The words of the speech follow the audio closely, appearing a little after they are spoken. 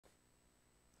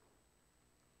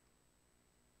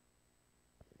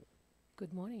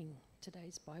Good morning.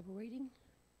 Today's Bible reading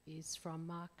is from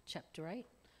Mark chapter 8,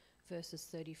 verses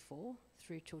 34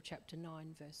 through till chapter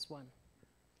 9, verse 1.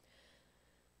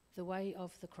 The way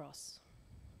of the cross.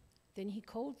 Then he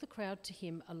called the crowd to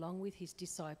him along with his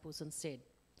disciples and said,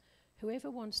 "Whoever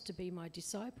wants to be my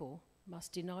disciple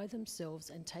must deny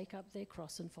themselves and take up their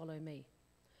cross and follow me.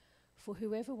 For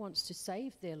whoever wants to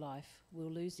save their life will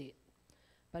lose it,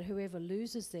 but whoever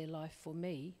loses their life for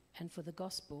me and for the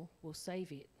gospel will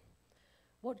save it.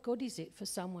 What good is it for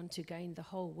someone to gain the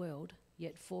whole world,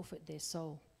 yet forfeit their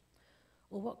soul?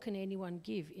 Or what can anyone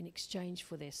give in exchange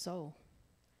for their soul?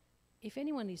 If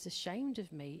anyone is ashamed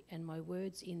of me and my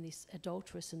words in this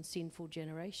adulterous and sinful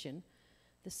generation,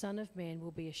 the Son of Man will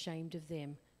be ashamed of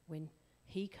them when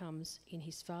he comes in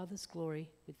his Father's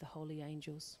glory with the holy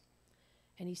angels."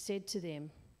 And he said to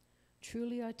them,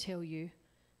 "Truly I tell you,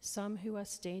 some who are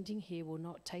standing here will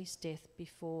not taste death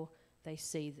before they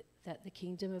see that the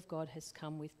kingdom of God has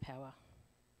come with power."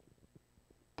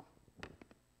 Well,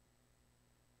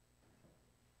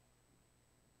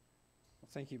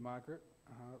 thank you, Margaret.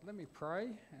 Let me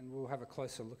pray and we'll have a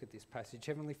closer look at this passage.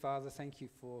 Heavenly Father, thank you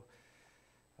for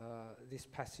this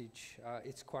passage.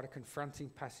 It's quite a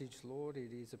confronting passage, Lord.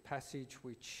 It is a passage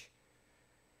which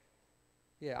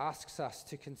asks us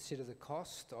to consider the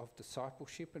cost of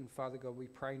discipleship. And Father God, we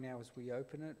pray now as we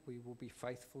open it, we will be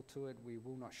faithful to it. We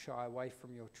will not shy away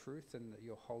from your truth, and that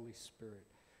your Holy Spirit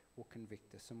will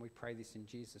convict us. And we pray this in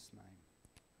Jesus' name.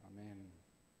 Amen.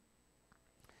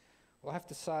 Well, I have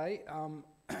to say,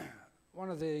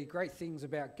 one of the great things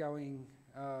about going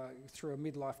through a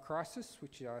midlife crisis,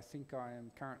 which I think I am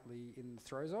currently in the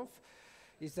throes of,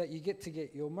 is that you get to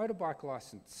get your motorbike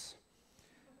license.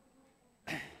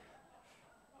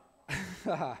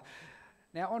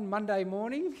 Now, on Monday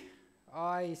morning,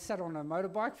 I sat on a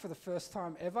motorbike for the first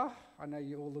time ever. I know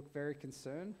you all look very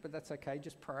concerned, but that's okay,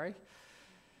 just pray.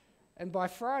 And by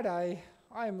Friday,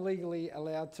 I am legally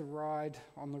allowed to ride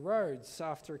on the roads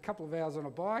after a couple of hours on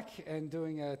a bike and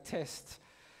doing a test.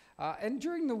 And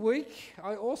during the week,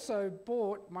 I also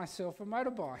bought myself a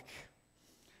motorbike.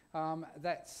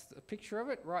 That's a picture of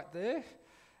it right there.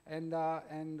 And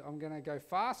I'm going to go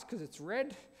fast because it's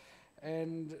red.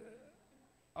 And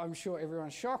I'm sure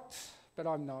everyone's shocked, but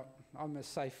I'm not. I'm a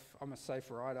safe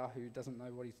rider who doesn't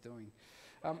know what he's doing.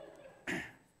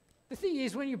 The thing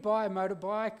is, when you buy a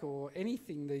motorbike or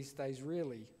anything these days,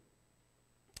 really,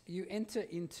 you enter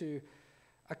into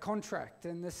a contract,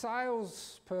 and the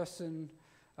salesperson,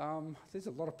 there's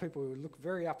a lot of people who look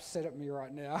very upset at me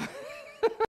right now.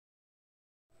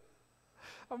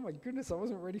 Oh my goodness, I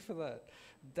wasn't ready for that.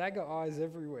 Dagger eyes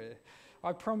everywhere.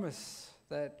 I promise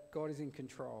that God is in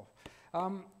control.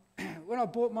 When I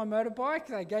bought my motorbike,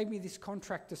 they gave me this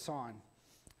contract to sign.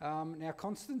 Now,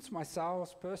 Constance, my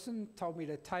salesperson, told me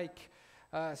to take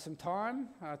some time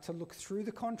to look through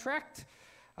the contract.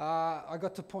 I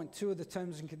got to point 2 of the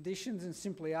terms and conditions and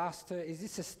simply asked her, "Is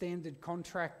this a standard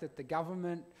contract that the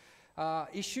government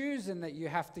issues and that you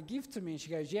have to give to me?" And she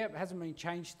goes, "Yeah, it hasn't been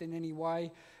changed in any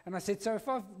way." And I said, "So if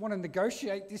I want to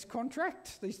negotiate this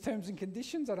contract, these terms and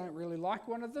conditions, I don't really like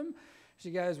one of them." She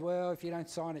goes, "Well, if you don't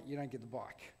sign it, you don't get the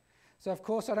bike." So, of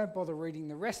course, I don't bother reading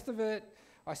the rest of it.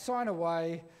 I sign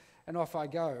away and off I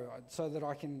go so that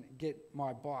I can get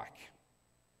my bike.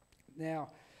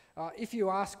 Now, if you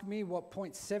ask me what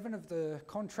point 7 of the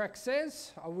contract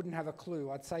says, I wouldn't have a clue.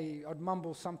 I'd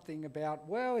mumble something about,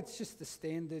 well, it's just the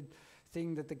standard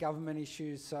thing that the government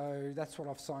issues, so that's what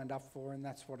I've signed up for and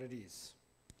that's what it is.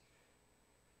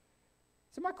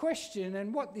 So my question,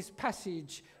 and what this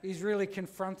passage is really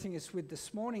confronting us with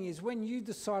this morning, is when you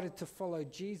decided to follow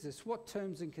Jesus, what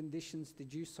terms and conditions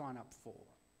did you sign up for?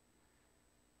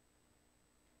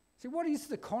 See, what is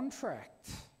the contract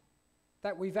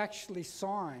that we've actually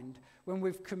signed when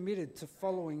we've committed to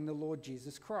following the Lord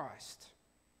Jesus Christ?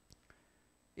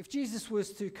 If Jesus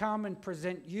was to come and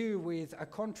present you with a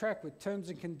contract with terms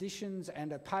and conditions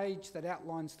and a page that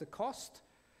outlines the cost,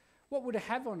 what would it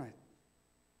have on it?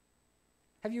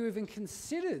 Have you even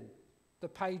considered the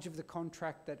page of the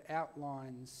contract that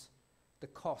outlines the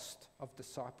cost of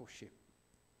discipleship?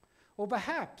 Or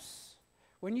perhaps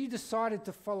when you decided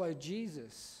to follow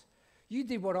Jesus, you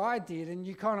did what I did and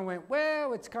you kind of went,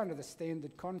 well, it's kind of the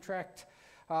standard contract.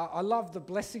 I love the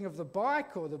blessing of the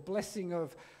bike or the blessing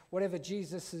of whatever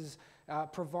Jesus is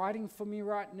providing for me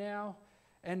right now.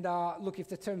 And look, if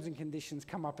the terms and conditions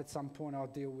come up at some point, I'll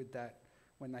deal with that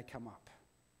when they come up.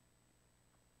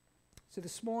 So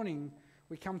this morning,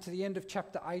 we come to the end of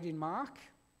chapter 8 in Mark,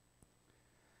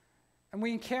 and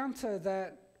we encounter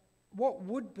that what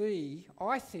would be,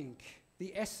 I think,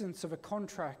 the essence of a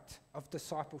contract of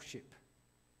discipleship.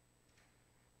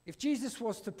 If Jesus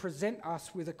was to present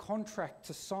us with a contract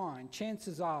to sign,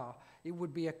 chances are it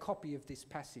would be a copy of this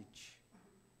passage.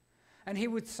 And he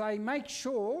would say, make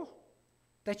sure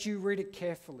that you read it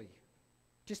carefully,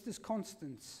 just as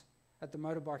Constance at the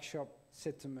motorbike shop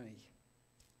said to me.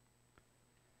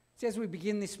 See, as we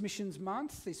begin this missions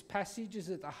month, this passage is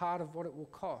at the heart of what it will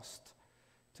cost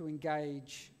to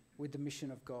engage with the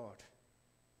mission of God.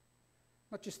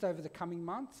 Not just over the coming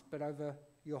month, but over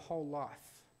your whole life.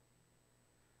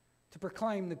 To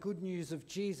proclaim the good news of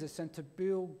Jesus and to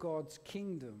build God's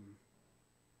kingdom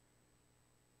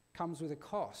comes with a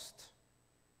cost,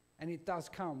 and it does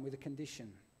come with a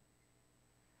condition.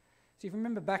 So if you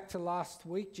remember back to last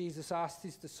week, Jesus asked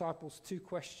his disciples 2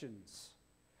 questions.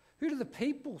 Who do the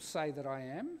people say that I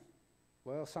am?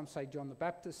 Well, some say John the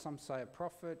Baptist, some say a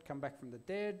prophet, come back from the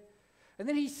dead. And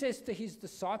then he says to his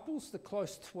disciples, the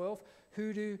close 12,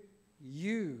 who do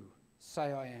you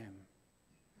say I am?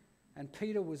 And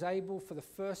Peter was able for the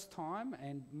first time,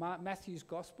 and Matthew's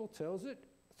gospel tells it,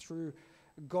 through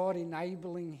God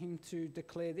enabling him to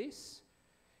declare this.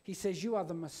 He says, you are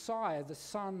the Messiah, the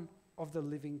Son of the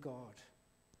living God.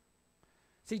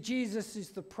 See, Jesus is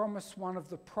the promised one of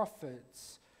the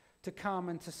prophets to come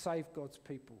and to save God's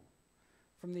people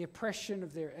from the oppression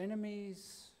of their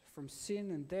enemies, from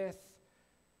sin and death.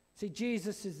 See,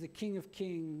 Jesus is the King of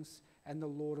Kings and the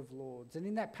Lord of Lords. And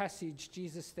in that passage,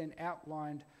 Jesus then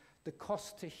outlined the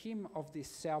cost to him of this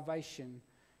salvation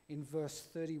in verse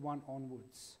 31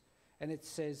 onwards. And it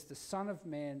says, the Son of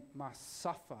Man must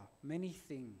suffer many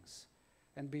things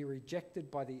and be rejected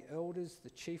by the elders,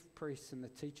 the chief priests, and the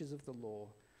teachers of the law,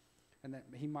 and that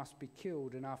he must be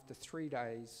killed and after 3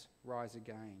 days rise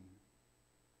again.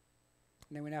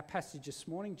 Now in our passage this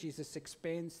morning, Jesus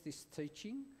expands this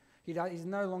teaching. He's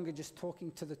no longer just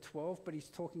talking to the 12, but he's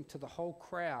talking to the whole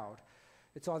crowd.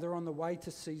 It's either on the way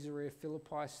to Caesarea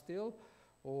Philippi still,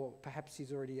 or perhaps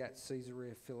he's already at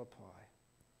Caesarea Philippi.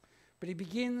 But he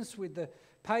begins with the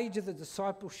page of the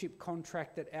discipleship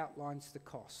contract that outlines the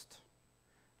cost.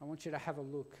 I want you to have a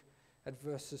look at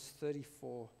verses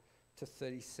 34 to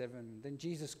 37. Then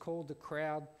Jesus called the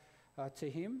crowd to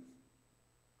him,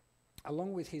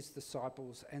 along with his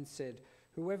disciples, and said,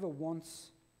 whoever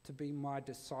wants to be my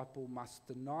disciple must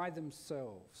deny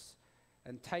themselves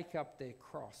and take up their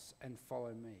cross and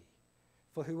follow me.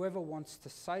 For whoever wants to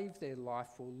save their life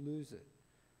will lose it,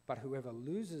 but whoever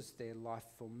loses their life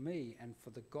for me and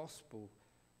for the gospel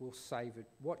will save it.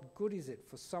 What good is it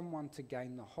for someone to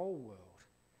gain the whole world,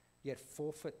 yet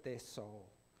forfeit their soul?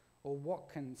 Or what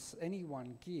can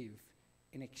anyone give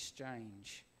in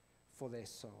exchange for their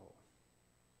soul?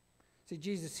 See,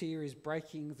 Jesus here is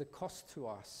breaking the cost to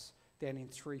us down in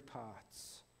 3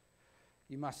 parts.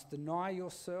 You must deny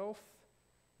yourself,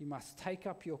 you must take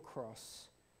up your cross,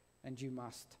 and you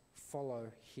must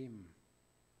follow him.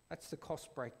 That's the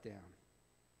cost breakdown.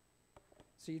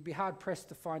 So you'd be hard-pressed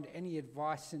to find any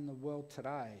advice in the world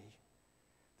today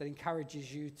that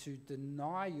encourages you to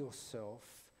deny yourself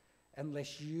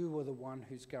unless you are the one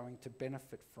who's going to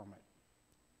benefit from it.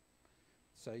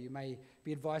 So you may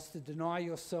be advised to deny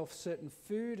yourself certain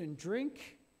food and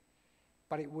drink,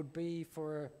 but it would be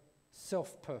for a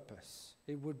self-purpose.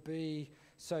 It would be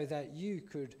so that you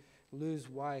could lose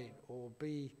weight or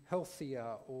be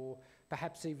healthier or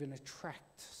perhaps even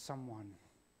attract someone.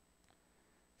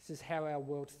 This is how our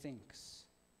world thinks.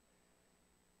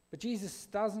 But Jesus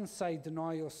doesn't say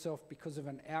deny yourself because of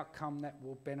an outcome that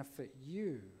will benefit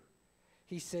you.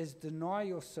 He says deny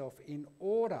yourself in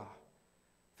order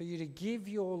for you to give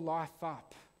your life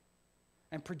up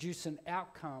and produce an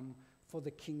outcome for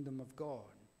the kingdom of God.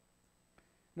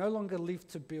 No longer live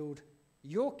to build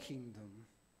your kingdom,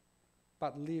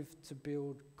 but live to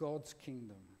build God's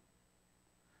kingdom.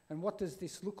 And what does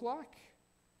this look like?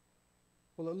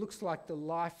 Well, it looks like the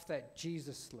life that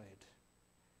Jesus led.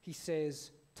 He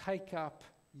says, take up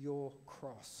your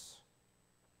cross.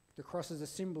 The cross is a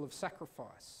symbol of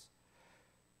sacrifice.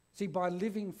 See, by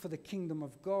living for the kingdom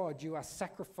of God, you are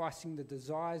sacrificing the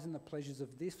desires and the pleasures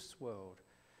of this world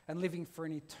and living for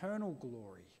an eternal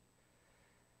glory,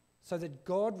 so that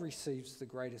God receives the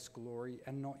greatest glory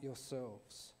and not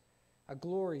yourselves, a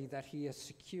glory that he has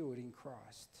secured in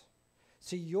Christ.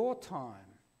 See, your time,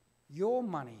 your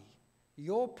money,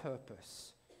 your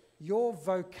purpose, your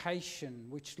vocation,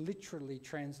 which literally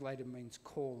translated means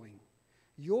calling,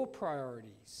 your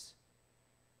priorities,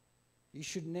 you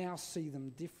should now see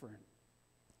them different.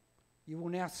 You will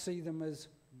now see them as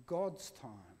God's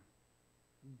time,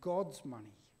 God's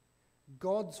money,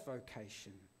 God's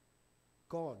vocation,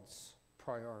 God's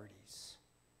priorities.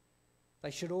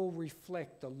 They should all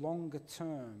reflect a longer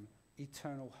term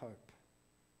eternal hope.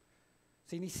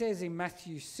 See, and he says in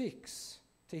Matthew 6,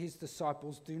 to his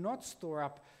disciples, "Do not store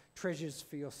up treasures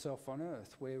for yourself on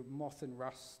earth, where moth and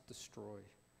rust destroy,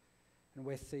 and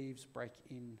where thieves break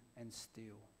in and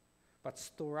steal. But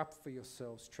store up for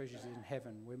yourselves treasures in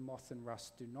heaven, where moth and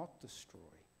rust do not destroy,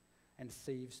 and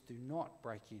thieves do not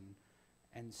break in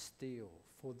and steal.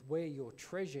 For where your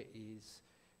treasure is,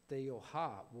 there your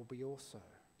heart will be also."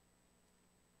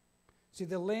 See,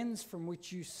 the lens from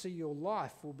which you see your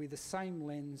life will be the same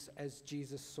lens as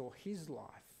Jesus saw his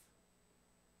life.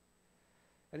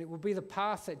 And it will be the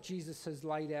path that Jesus has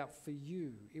laid out for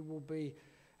you. It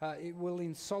will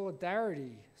in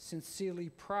solidarity, sincerely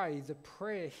pray the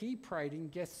prayer he prayed in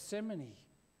Gethsemane.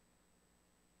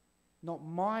 "Not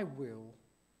my will,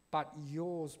 but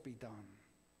yours be done."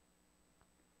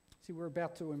 See, we're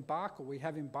about to embark, or we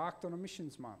have embarked on a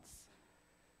missions month.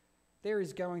 There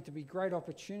is going to be great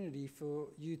opportunity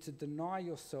for you to deny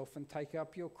yourself and take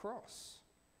up your cross,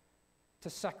 to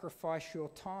sacrifice your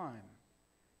time,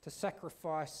 to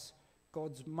sacrifice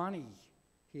God's money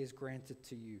he has granted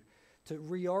to you, to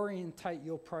reorientate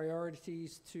your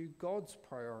priorities to God's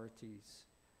priorities,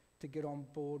 to get on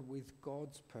board with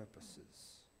God's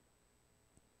purposes.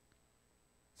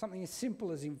 Something as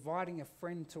simple as inviting a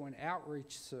friend to an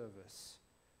outreach service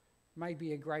may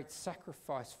be a great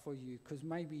sacrifice for you, because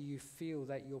maybe you feel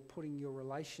that you're putting your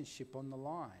relationship on the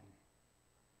line.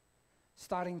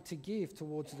 Starting to give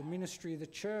towards the ministry of the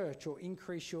church, or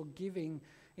increase your giving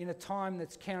in a time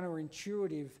that's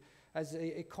counterintuitive as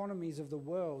the economies of the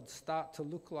world start to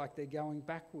look like they're going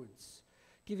backwards.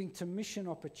 Giving to mission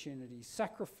opportunities,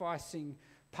 sacrificing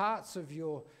parts of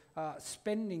your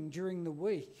spending during the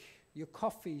week, your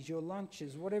coffees, your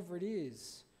lunches, whatever it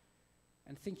is,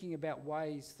 and thinking about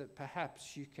ways that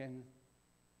perhaps you can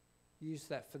use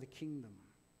that for the kingdom.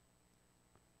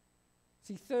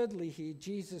 See, thirdly here,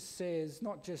 Jesus says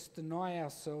not just deny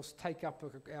ourselves, take up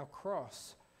our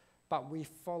cross, but we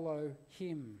follow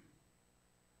him.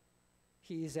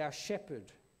 He is our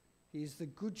shepherd. He is the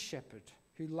good shepherd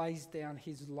who lays down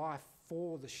his life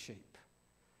for the sheep.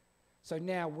 So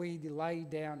now we lay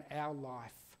down our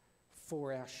life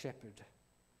for our shepherd.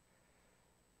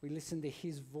 We listen to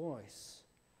his voice.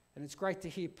 And it's great to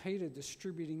hear Peter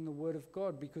distributing the word of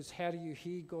God, because how do you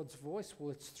hear God's voice?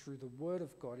 Well, it's through the word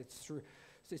of God. It's through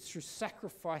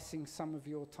sacrificing some of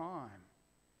your time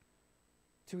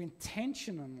to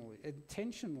intentionally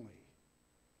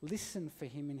listen for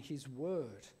him in his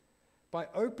word. By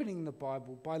opening the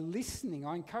Bible, by listening.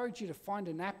 I encourage you to find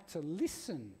an app to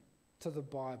listen to the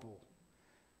Bible.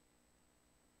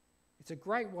 It's a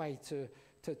great way to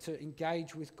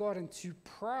engage with God and to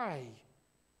pray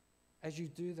as you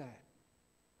do that.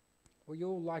 Well,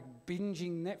 you're like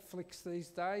binging Netflix these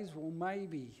days. Well,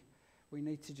 maybe we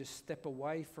need to just step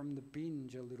away from the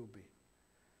binge a little bit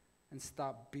and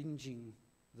start binging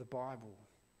the Bible.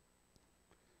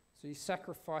 So you're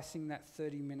sacrificing that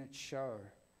 30-minute show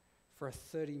for a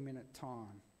 30-minute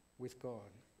time with God.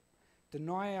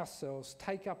 Deny ourselves,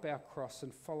 take up our cross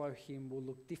and follow him will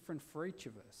look different for each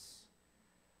of us.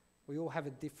 We all have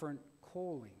a different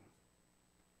calling.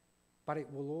 But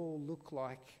it will all look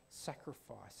like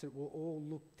sacrifice. It will all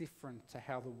look different to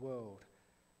how the world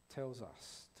tells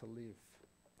us to live.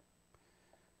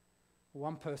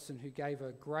 One person who gave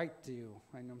a great deal,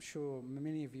 and I'm sure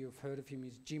many of you have heard of him,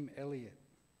 is Jim Elliot.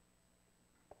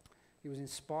 He was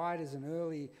inspired at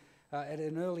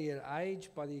an earlier age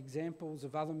by the examples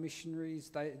of other missionaries,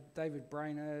 David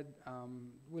Brainerd,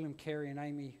 William Carey and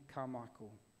Amy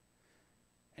Carmichael.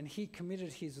 And he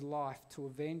committed his life to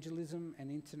evangelism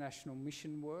and international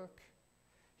mission work.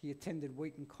 He attended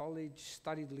Wheaton College,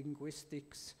 studied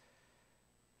linguistics.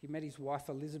 He met his wife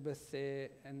Elizabeth there,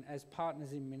 and as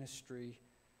partners in ministry,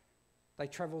 they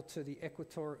travelled to the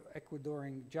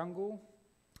Ecuadorian jungle.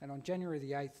 And on January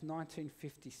the 8th,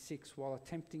 1956, while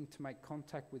attempting to make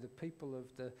contact with the people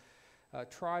of the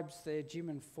tribes there, Jim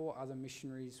and 4 other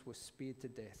missionaries were speared to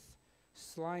death,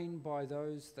 slain by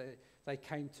those that they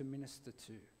came to minister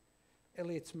to.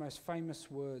 Eliot's most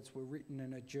famous words were written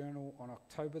in a journal on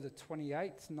October the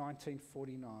 28th,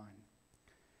 1949.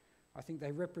 I think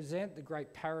they represent the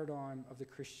great paradigm of the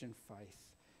Christian faith.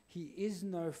 He is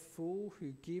no fool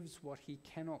who gives what he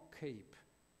cannot keep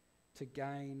to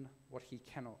gain what he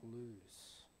cannot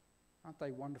lose. Aren't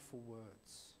they wonderful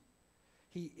words?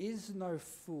 He is no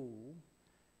fool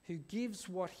who gives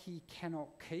what he cannot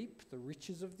keep, the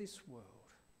riches of this world,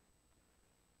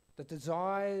 the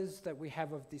desires that we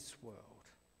have of this world,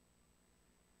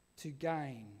 to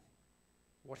gain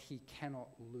what he cannot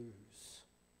lose,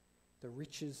 the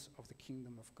riches of the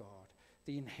kingdom of God,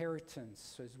 the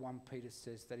inheritance, as 1 Peter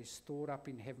says, that is stored up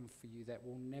in heaven for you, that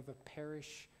will never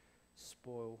perish,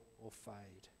 spoil or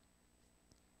fade.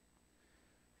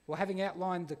 Well, having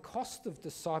outlined the cost of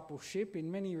discipleship,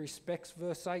 in many respects,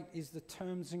 verse 8 is the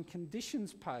terms and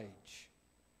conditions page.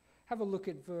 Have a look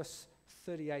at verse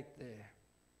 38 there.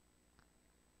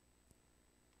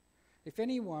 If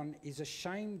anyone is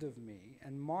ashamed of me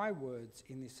and my words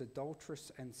in this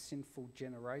adulterous and sinful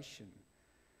generation,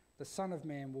 the Son of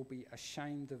Man will be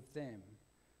ashamed of them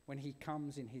when he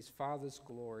comes in his Father's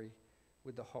glory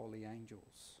with the holy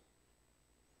angels.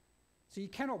 So you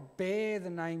cannot bear the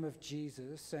name of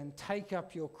Jesus and take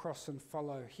up your cross and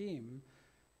follow him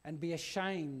and be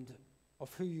ashamed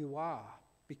of who you are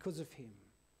because of him,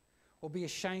 or be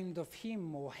ashamed of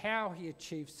him or how he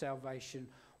achieves salvation,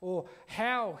 or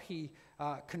how he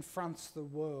confronts the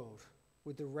world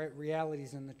with the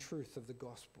realities and the truth of the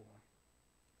gospel.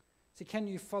 So can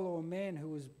you follow a man who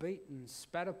was beaten,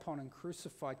 spat upon and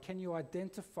crucified? Can you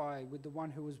identify with the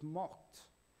one who was mocked?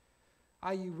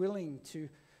 Are you willing to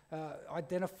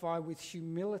identify with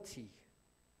humility?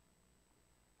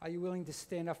 Are you willing to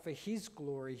stand up for his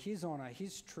glory, his honour,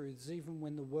 his truths, even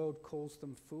when the world calls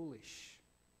them foolish?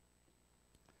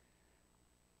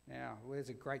 Now, there's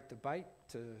a great debate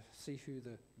to see who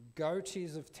the GOAT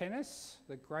is of tennis,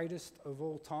 the greatest of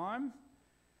all time.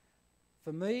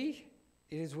 For me,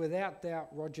 it is without doubt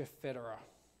Roger Federer.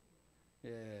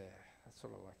 Yeah, that's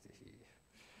what I like to hear.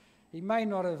 He may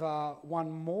not have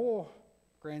won more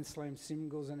Grand Slam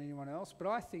singles than anyone else, but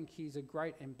I think he's a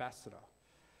great ambassador.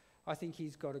 I think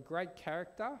he's got a great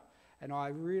character, and I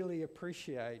really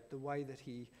appreciate the way that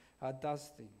he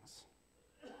does things.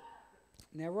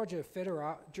 Now, Roger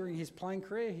Federer, during his playing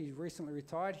career, he recently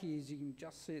retired. You can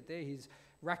just see it there, his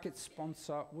racket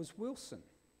sponsor was Wilson.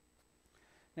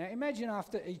 Now, imagine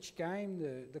after each game,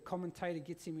 the commentator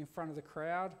gets him in front of the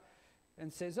crowd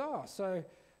and says, "Oh, so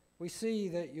we see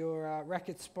that your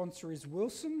racket sponsor is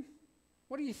Wilson.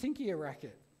 What do you think of your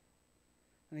racket?"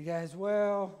 And he goes,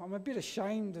 "Well, I'm a bit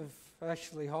ashamed of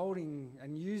actually holding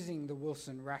and using the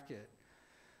Wilson racket.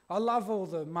 I love all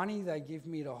the money they give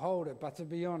me to hold it, but to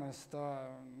be honest,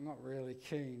 I'm not really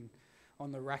keen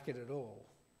on the racket at all.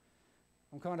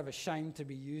 I'm kind of ashamed to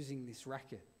be using this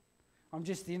racket. I'm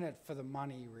just in it for the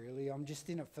money, really. I'm just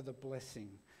in it for the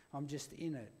blessing. I'm just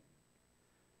in it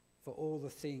for all the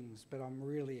things, but I'm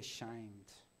really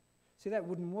ashamed." See, that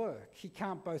wouldn't work. He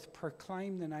can't both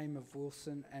proclaim the name of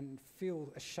Wilson and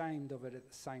feel ashamed of it at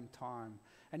the same time.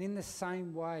 And in the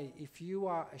same way, if you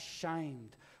are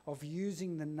ashamed of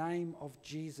using the name of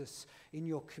Jesus in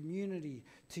your community,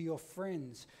 to your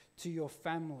friends, to your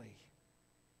family,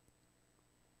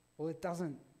 well, it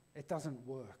doesn't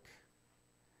work.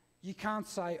 You can't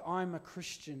say, "I'm a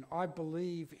Christian, I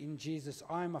believe in Jesus,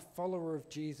 I'm a follower of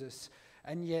Jesus,"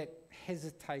 and yet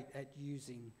hesitate at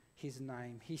using his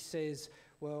name. He says,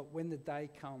 "Well, when the day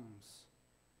comes,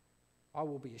 I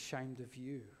will be ashamed of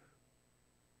you."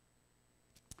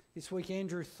 This week,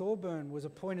 Andrew Thorburn was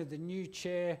appointed the new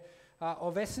chair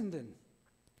of Essendon.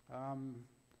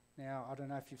 Now, I don't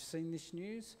know if you've seen this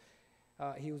news.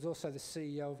 He was also the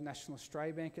CEO of National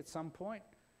Australia Bank at some point.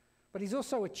 But he's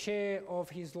also a chair of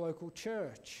his local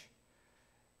church.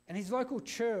 And his local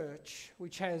church,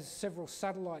 which has several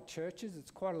satellite churches,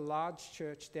 it's quite a large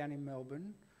church down in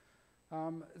Melbourne,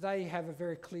 they have a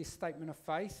very clear statement of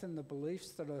faith and the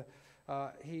beliefs that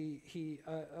he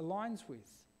aligns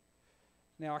with.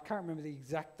 Now, I can't remember the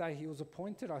exact day he was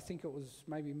appointed. I think it was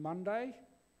maybe Monday.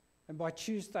 And by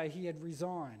Tuesday, he had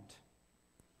resigned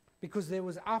because there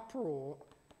was uproar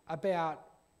about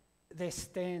their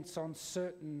stance on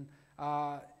certain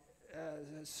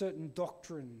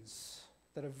doctrines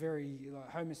that are very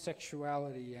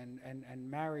homosexuality and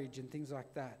marriage and things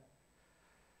like that.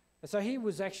 So he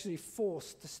was actually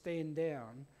forced to stand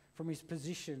down from his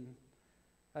position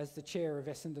as the chair of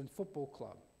Essendon Football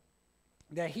Club.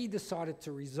 Now, he decided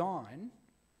to resign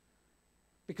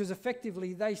because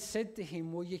effectively they said to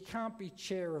him, "Well, you can't be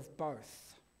chair of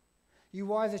both.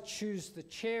 You either choose the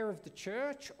chair of the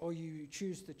church or you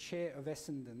choose the chair of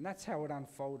Essendon." That's how it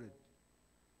unfolded.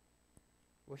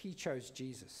 Well, he chose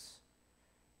Jesus.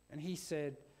 And he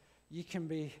said, "You can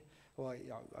be," well,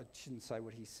 I shouldn't say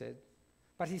what he said,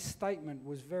 but his statement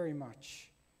was very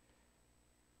much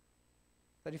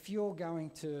that if you're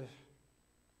going to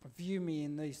view me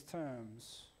in these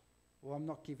terms, well, I'm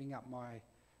not giving up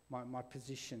my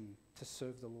position to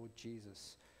serve the Lord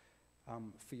Jesus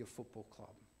for your football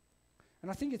club. And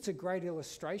I think it's a great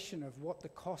illustration of what the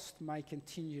cost may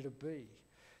continue to be.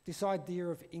 This idea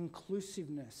of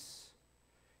inclusiveness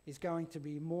is going to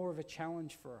be more of a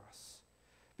challenge for us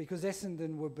because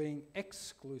Essendon were being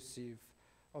exclusive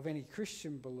of any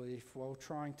Christian belief while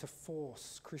trying to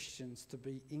force Christians to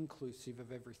be inclusive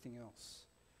of everything else.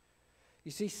 You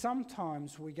see,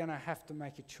 sometimes we're going to have to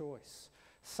make a choice.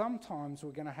 Sometimes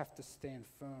we're going to have to stand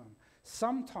firm.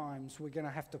 Sometimes we're going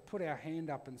to have to put our hand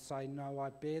up and say, no, I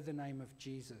bear the name of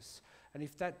Jesus. And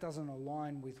if that doesn't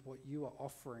align with what you are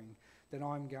offering, then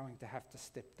I'm going to have to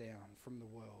step down from the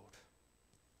world.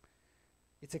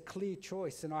 It's a clear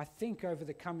choice, and I think over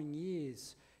the coming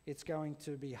years, it's going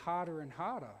to be harder and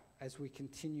harder as we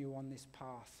continue on this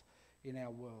path in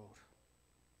our world.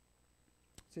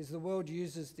 It says the world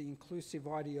uses the inclusive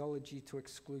ideology to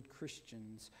exclude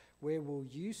Christians. Where will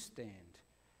you stand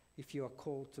if you are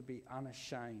called to be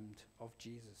unashamed of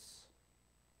Jesus?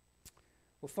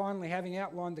 Well, finally, having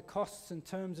outlined the costs and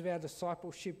terms of our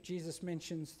discipleship, Jesus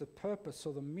mentions the purpose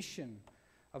or the mission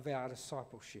of our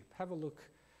discipleship. Have a look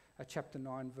at chapter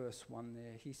 9, verse 1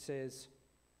 there. He says,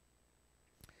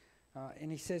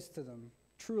 and he says to them,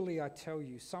 truly I tell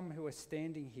you, some who are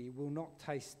standing here will not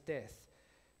taste death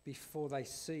before they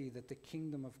see that the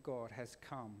kingdom of God has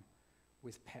come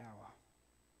with power.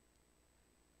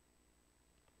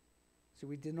 So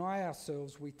we deny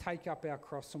ourselves, we take up our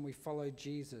cross, and we follow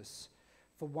Jesus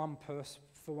for one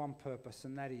purpose,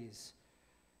 and that is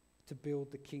to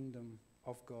build the kingdom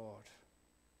of God.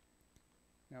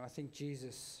 Now, I think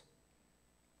Jesus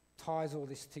ties all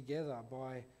this together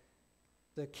by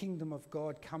the kingdom of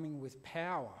God coming with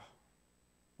power.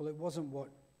 Well, it wasn't what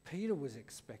Peter was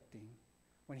expecting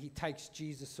when he takes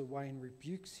Jesus away and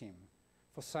rebukes him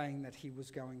for saying that he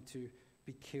was going to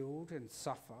be killed and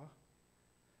suffer.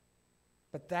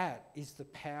 But that is the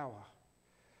power,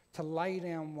 to lay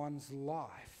down one's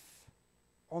life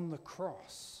on the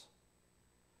cross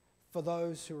for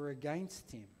those who are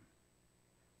against him,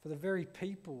 for the very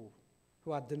people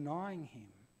who are denying him.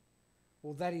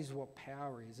 Well, that is what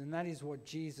power is, and that is what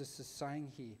Jesus is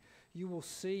saying here. You will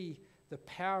see the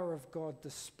power of God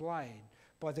displayed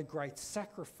by the great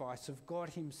sacrifice of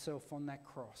God himself on that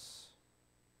cross.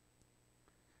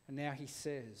 And now he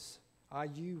says, are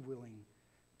you willing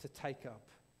to take up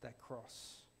that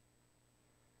cross?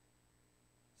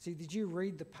 See, did you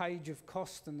read the page of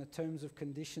cost and the terms of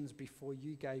conditions before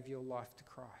you gave your life to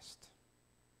Christ?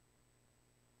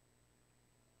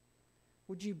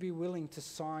 Would you be willing to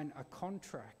sign a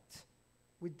contract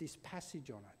with this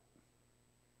passage on it?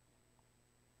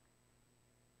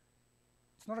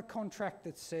 It's not a contract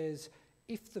that says,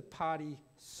 if the party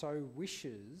so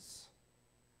wishes,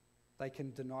 they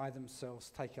can deny themselves,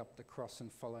 take up the cross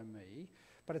and follow me.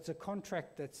 But it's a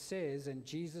contract that says, and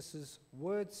Jesus'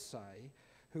 words say,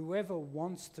 whoever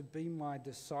wants to be my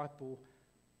disciple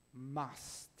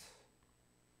must.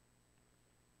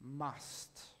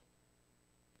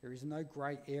 There is no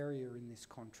grey area in this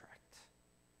contract.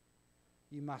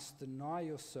 You must deny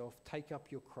yourself, take up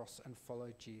your cross and follow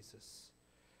Jesus.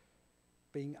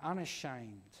 Being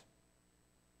unashamed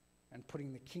and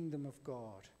putting the kingdom of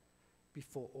God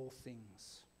before all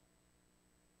things.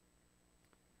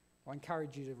 I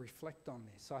encourage you to reflect on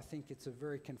this. I think it's a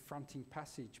very confronting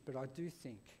passage, but I do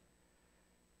think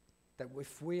that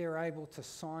if we are able to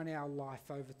sign our life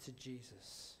over to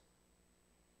Jesus,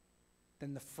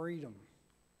 then the freedom,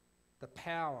 the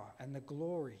power and the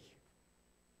glory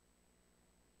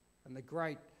and the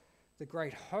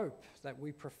great hope that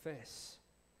we profess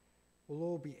will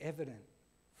all be evident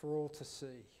for all to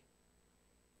see.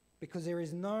 Because there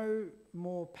is no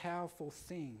more powerful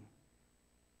thing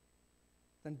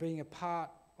than being a part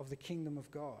of the kingdom of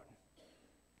God,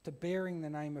 to bearing the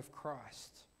name of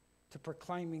Christ, to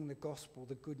proclaiming the gospel,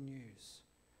 the good news,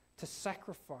 to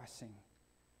sacrificing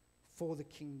for the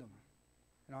kingdom.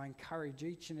 And I encourage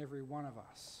each and every one of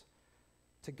us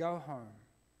to go home,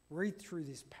 read through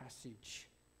this passage,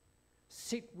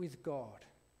 sit with God,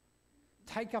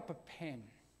 take up a pen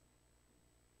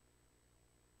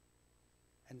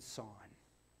and sign.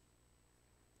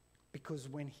 Because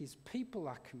when his people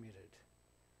are committed,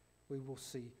 we will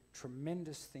see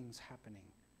tremendous things happening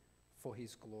for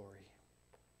his glory.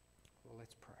 Well,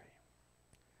 let's pray.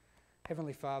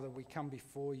 Heavenly Father, we come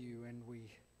before you and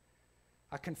we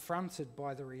are confronted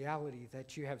by the reality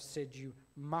that you have said you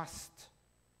must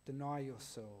deny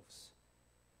yourselves,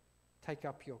 take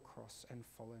up your cross and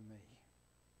follow me.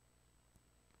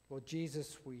 Lord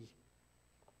Jesus, we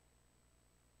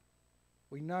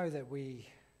know that we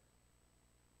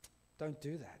don't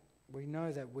do that. We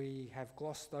know that we have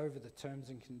glossed over the terms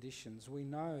and conditions. We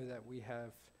know that we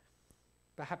have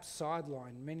perhaps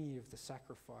sidelined many of the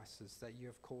sacrifices that you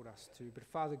have called us to. But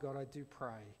Father God, I do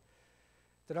pray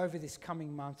that over this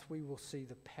coming month we will see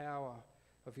the power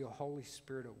of your Holy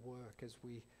Spirit at work as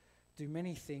we do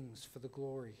many things for the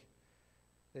glory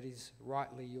that is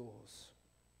rightly yours.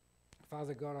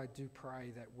 Father God, I do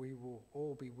pray that we will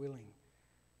all be willing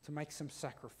to make some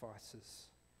sacrifices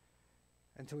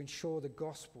and to ensure the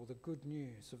gospel, the good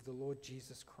news of the Lord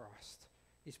Jesus Christ,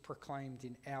 is proclaimed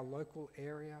in our local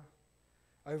area,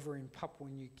 over in Papua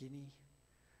New Guinea,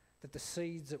 that the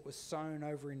seeds that were sown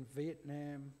over in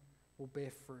Vietnam will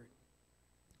bear fruit,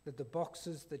 that the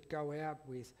boxes that go out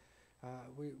with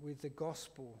the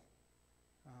gospel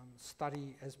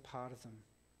study as part of them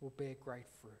will bear great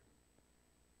fruit.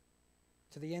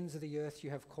 To the ends of the earth you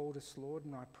have called us, Lord,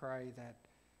 and I pray that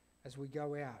as we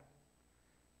go out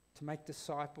to make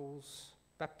disciples,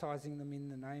 baptizing them in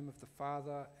the name of the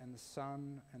Father and the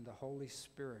Son and the Holy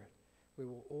Spirit, we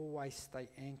will always stay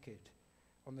anchored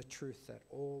on the truth that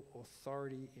all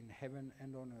authority in heaven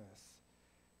and on earth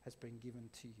has been given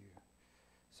to you.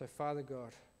 So, Father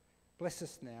God, bless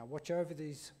us now. Watch over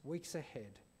these weeks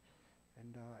ahead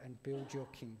and build your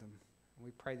kingdom. And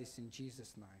we pray this in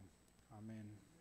Jesus' name. Amen.